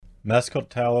Mascot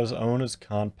Towers owners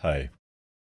can't pay.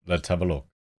 Let's have a look.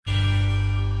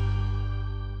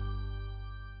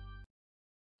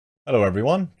 Hello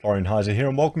everyone, Florian Heiser here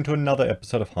and welcome to another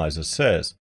episode of Heiser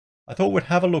Says. I thought we'd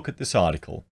have a look at this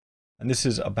article, and this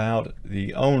is about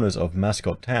the owners of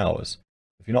Mascot Towers.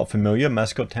 If you're not familiar,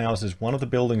 Mascot Towers is one of the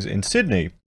buildings in Sydney,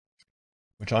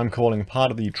 which I'm calling part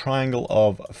of the Triangle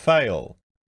of Fail.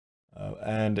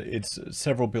 And it's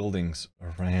several buildings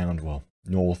around,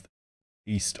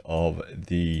 northeast of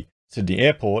the Sydney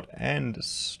airport and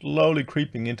slowly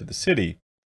creeping into the city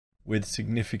with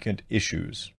significant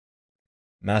issues.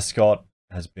 Mascot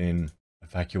has been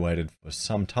evacuated for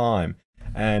some time,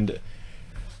 and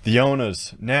the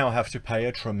owners now have to pay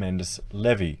a tremendous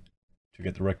levy to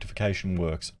get the rectification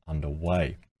works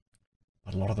underway.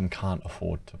 But a lot of them can't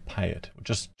afford to pay it.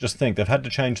 Just think, they've had to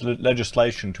change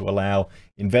legislation to allow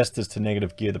investors to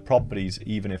negative gear the properties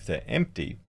even if they're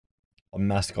empty on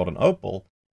Mascot and Opal.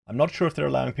 I'm not sure if they're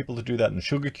allowing people to do that in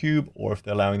Sugar Cube or if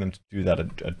they're allowing them to do that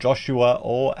at Joshua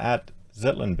or at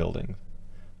Zetland Building.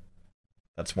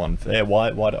 That's one there.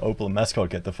 Why do Opal and Mascot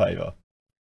get the favor?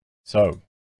 So,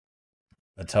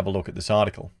 let's have a look at this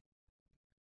article.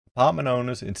 Apartment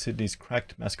owners in Sydney's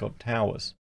cracked Mascot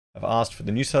Towers have asked for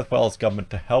the New South Wales government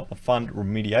to help fund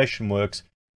remediation works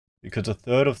because a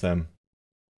third of them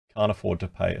can't afford to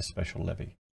pay a special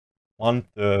levy.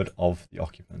 1/3 of the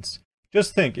occupants.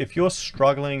 Just think, if you're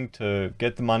struggling to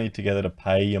get the money together to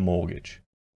pay your mortgage,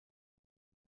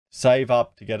 save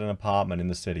up to get an apartment in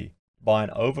the city, buy an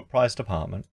overpriced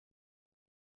apartment,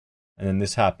 and then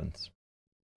this happens.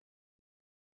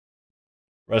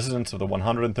 Residents of the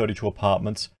 132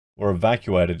 apartments were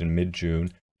evacuated in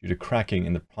mid-June due to cracking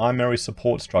in the primary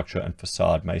support structure and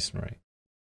facade masonry.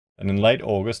 And in late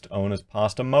August, owners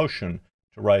passed a motion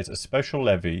to raise a special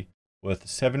levy worth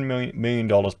 $7 million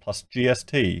plus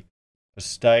GST for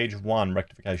Stage 1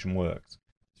 rectification works.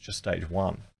 It's just Stage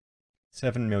 1.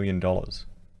 $7 million.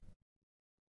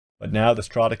 But now the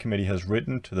Strata Committee has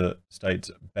written to the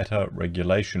state's Better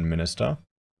Regulation Minister.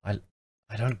 I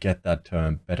don't get that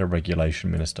term, Better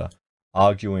Regulation Minister,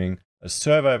 arguing a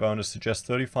survey of owners suggests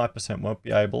 35% won't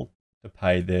be able to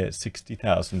pay their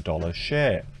 $60,000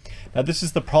 share. Now, this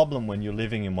is the problem when you're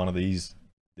living in one of these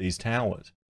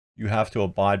towers. You have to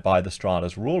abide by the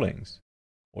Strata's rulings,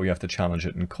 or you have to challenge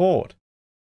it in court.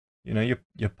 You know,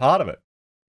 you're part of it.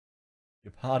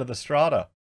 You're part of the Strata.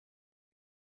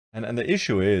 And the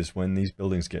issue is, when these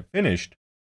buildings get finished,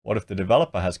 what if the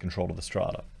developer has control of the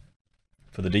Strata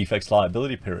for the defects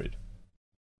liability period?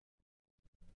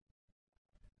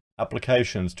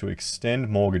 Applications to extend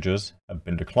mortgages have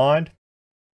been declined,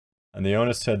 and the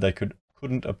owners said they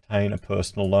couldn't obtain a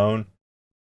personal loan,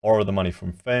 borrow the money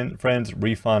from friends,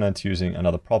 refinance using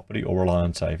another property, or rely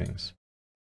on savings.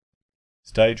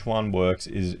 Stage 1 works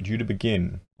is due to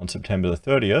begin on September the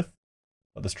 30th,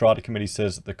 but the Strata Committee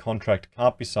says that the contract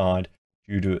can't be signed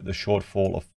due to the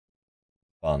shortfall of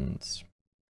funds.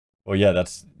 Well, yeah. I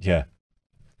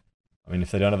mean,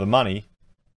 if they don't have the money,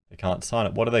 they can't sign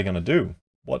it. What are they going to do?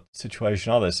 What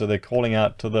situation are they? So they're calling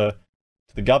out to the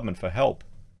government for help.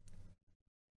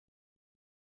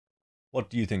 What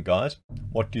do you think, guys?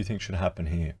 What do you think should happen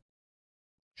here?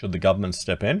 Should the government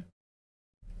step in,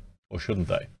 or shouldn't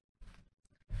they?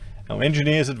 Now,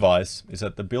 engineers' advice is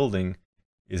that the building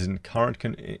is in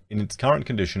its current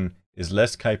condition is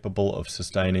less capable of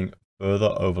sustaining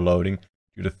further overloading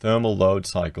due to thermal load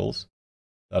cycles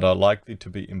that are likely to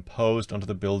be imposed onto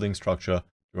the building structure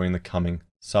during the coming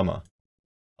summer.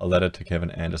 A letter to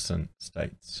Kevin Anderson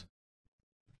states.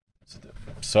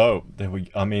 So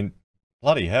I mean,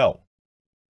 bloody hell.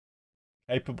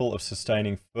 Capable of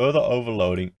sustaining further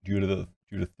overloading due to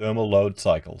thermal load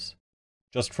cycles.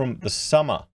 Just from the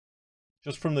summer.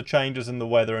 Just from the changes in the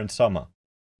weather in summer.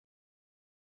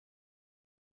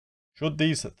 Should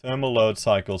these thermal load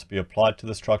cycles be applied to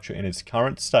the structure in its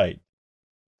current state,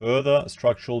 further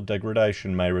structural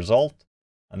degradation may result,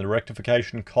 and the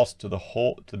rectification cost to the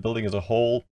building as a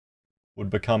whole would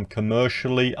become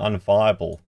commercially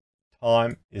unviable.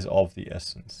 Time is of the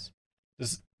essence.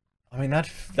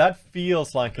 That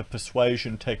feels like a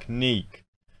persuasion technique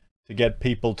to get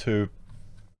people to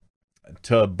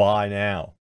buy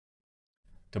now.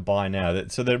 So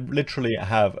they literally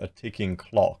have a ticking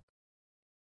clock.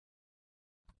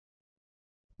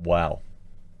 Wow.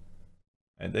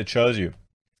 And it shows you,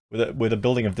 with a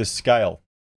building of this scale,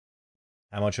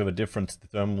 how much of a difference the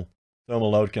thermal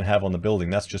load can have on the building.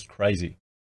 That's just crazy.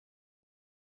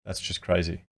 That's just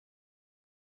crazy.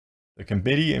 The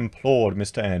committee implored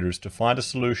Mr. Andrews to find a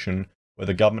solution where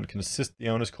the government can assist the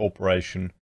owners'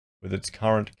 corporation with its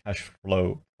current cash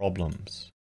flow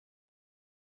problems.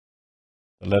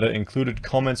 The letter included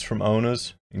comments from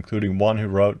owners, including one who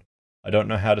wrote, "I don't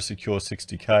know how to secure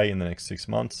 $60K in the next 6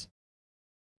 months,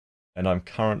 and I'm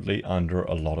currently under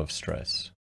a lot of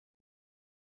stress."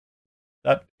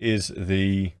 That is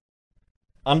the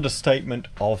understatement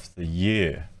of the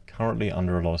year. Currently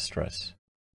under a lot of stress.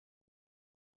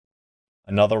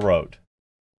 Another wrote,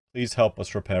 "Please help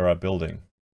us repair our building.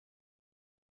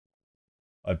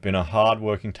 I've been a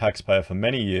hard-working taxpayer for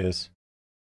many years.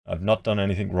 I've not done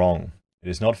anything wrong. It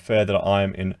is not fair that I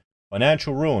am in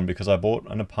financial ruin because I bought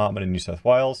an apartment in New South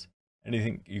Wales.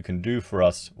 Anything you can do for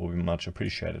us will be much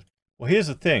appreciated." Well, here's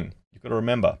the thing. You've got to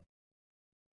remember.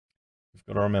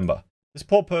 This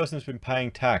poor person has been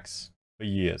paying tax for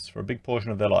years, for a big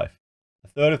portion of their life. A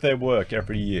third of their work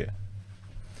every year.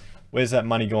 Where's that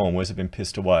money gone? Where's it been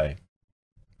pissed away?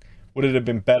 Would it have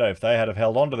been better if they had have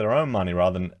held on to their own money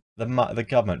rather than the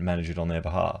government manage it on their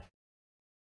behalf?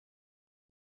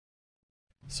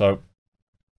 So,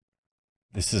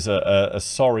 this is a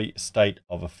sorry state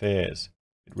of affairs.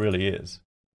 It really is.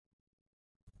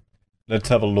 Let's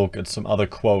have a look at some other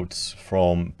quotes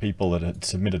from people that had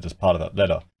submitted as part of that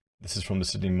letter. This is from the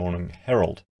Sydney Morning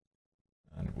Herald.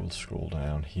 And we'll scroll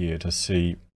down here to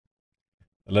see.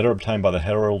 The letter obtained by the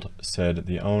Herald said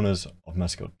the owners of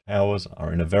Mascot Towers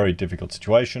are in a very difficult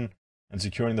situation, and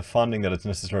securing the funding that is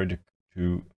necessary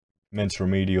to commence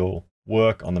remedial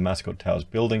work on the Mascot Towers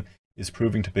building is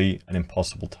proving to be an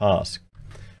impossible task.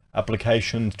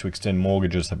 Applications to extend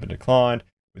mortgages have been declined,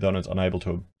 with owners unable to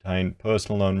obtain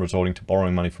personal loan, resorting to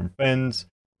borrowing money from friends,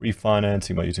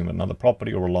 refinancing by using another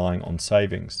property, or relying on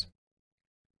savings.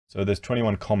 So there's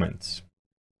 21 comments,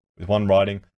 with one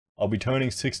writing, "I'll be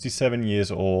turning 67 years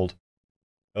old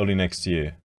early next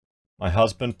year. My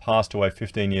husband passed away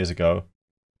 15 years ago.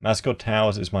 Mascot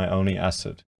Towers is my only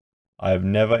asset. I have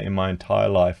never in my entire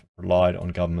life relied on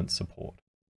government support."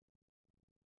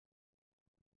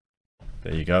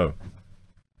 There you go.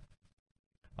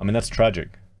 I mean, that's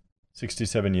tragic.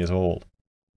 67 years old.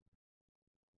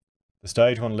 The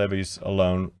stage 1 levies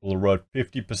alone will erode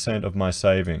 50% of my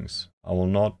savings. I will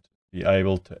not be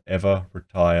able to ever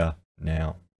retire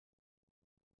now.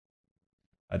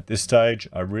 At this stage,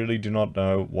 I really do not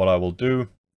know what I will do,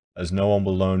 as no one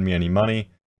will loan me any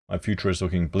money. My future is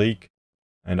looking bleak,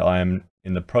 and I am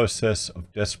in the process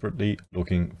of desperately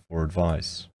looking for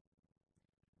advice.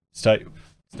 Stage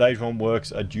 1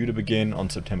 works are due to begin on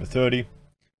September 30,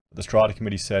 but the Strata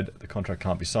Committee said the contract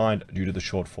can't be signed due to the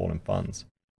shortfall in funds.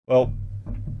 Well,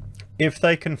 if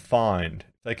they can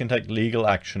take legal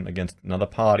action against another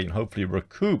party and hopefully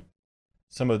recoup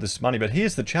some of this money. But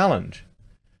here's the challenge.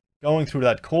 Going through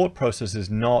that court process is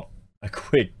not a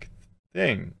quick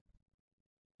thing.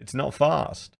 It's not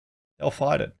fast. They'll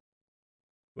fight it.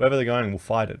 Whoever they're going will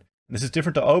fight it. And this is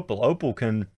different to Opal.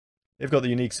 They've got the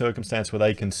unique circumstance where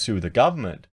they can sue the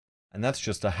government. And that's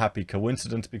just a happy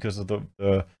coincidence because of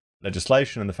the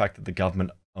legislation and the fact that the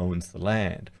government owns the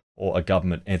land, or a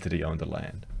government entity owned the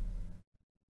land.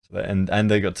 So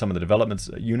and they got some of the development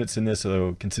units in there, so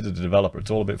they're considered a developer. It's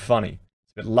all a bit funny.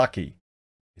 It's a bit lucky.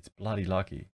 It's bloody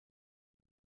lucky.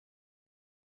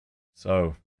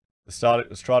 So the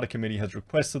Strata Committee has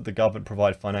requested the government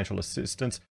provide financial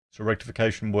assistance so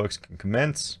rectification works can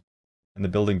commence and the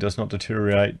building does not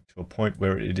deteriorate to a point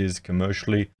where it is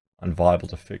commercially unviable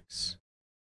to fix.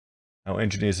 Our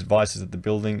engineer's advice is that the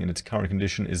building in its current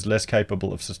condition is less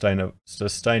capable of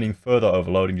sustaining further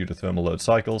overloading due to thermal load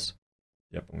cycles.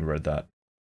 Yep, we read that.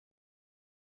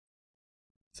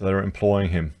 So they're employing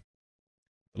him.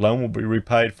 The loan will be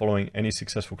repaid following any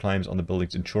successful claims on the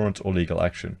building's insurance or legal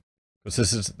action.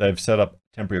 Because they've set up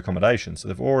temporary accommodation, so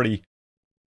they've already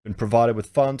been provided with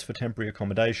funds for temporary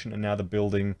accommodation, and now the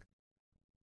building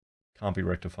can't be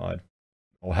rectified,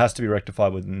 or has to be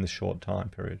rectified within this short time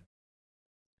period.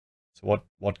 So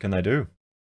what can they do?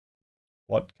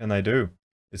 What can they do?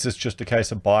 Is this just a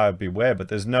case of buyer beware? But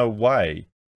there's no way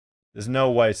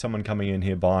someone coming in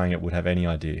here buying it would have any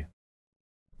idea.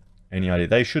 Any idea?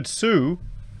 They should sue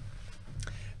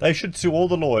all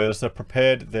the lawyers that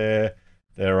prepared their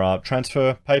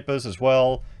transfer papers as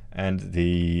well, and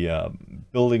the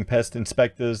building pest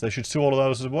inspectors. They should sue all of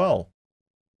those as well.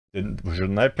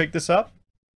 Shouldn't they pick this up?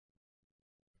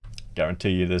 Guarantee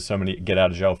you there's so many get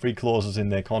out of jail free clauses in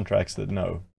their contracts that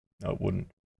no, it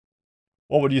wouldn't.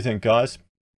 What would you think, guys?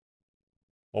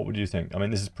 What would you think? I mean,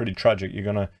 this is pretty tragic. You're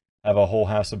going to have a whole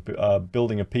house of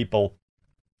building of people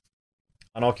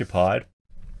unoccupied.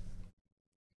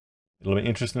 It'll be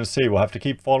interesting to see. We'll have to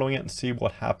keep following it and see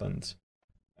what happens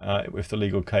if the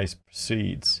legal case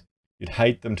proceeds. You'd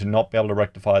hate them to not be able to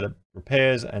rectify the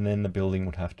repairs, and then the building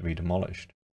would have to be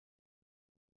demolished.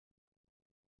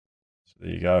 So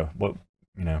there you go. Well,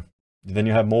 then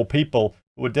you have more people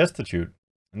who are destitute,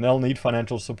 and they'll need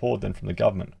financial support then from the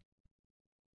government.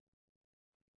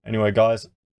 Anyway, guys,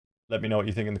 let me know what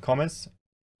you think in the comments.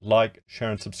 Like,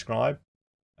 share, and subscribe,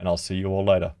 and I'll see you all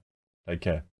later. Take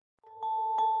care.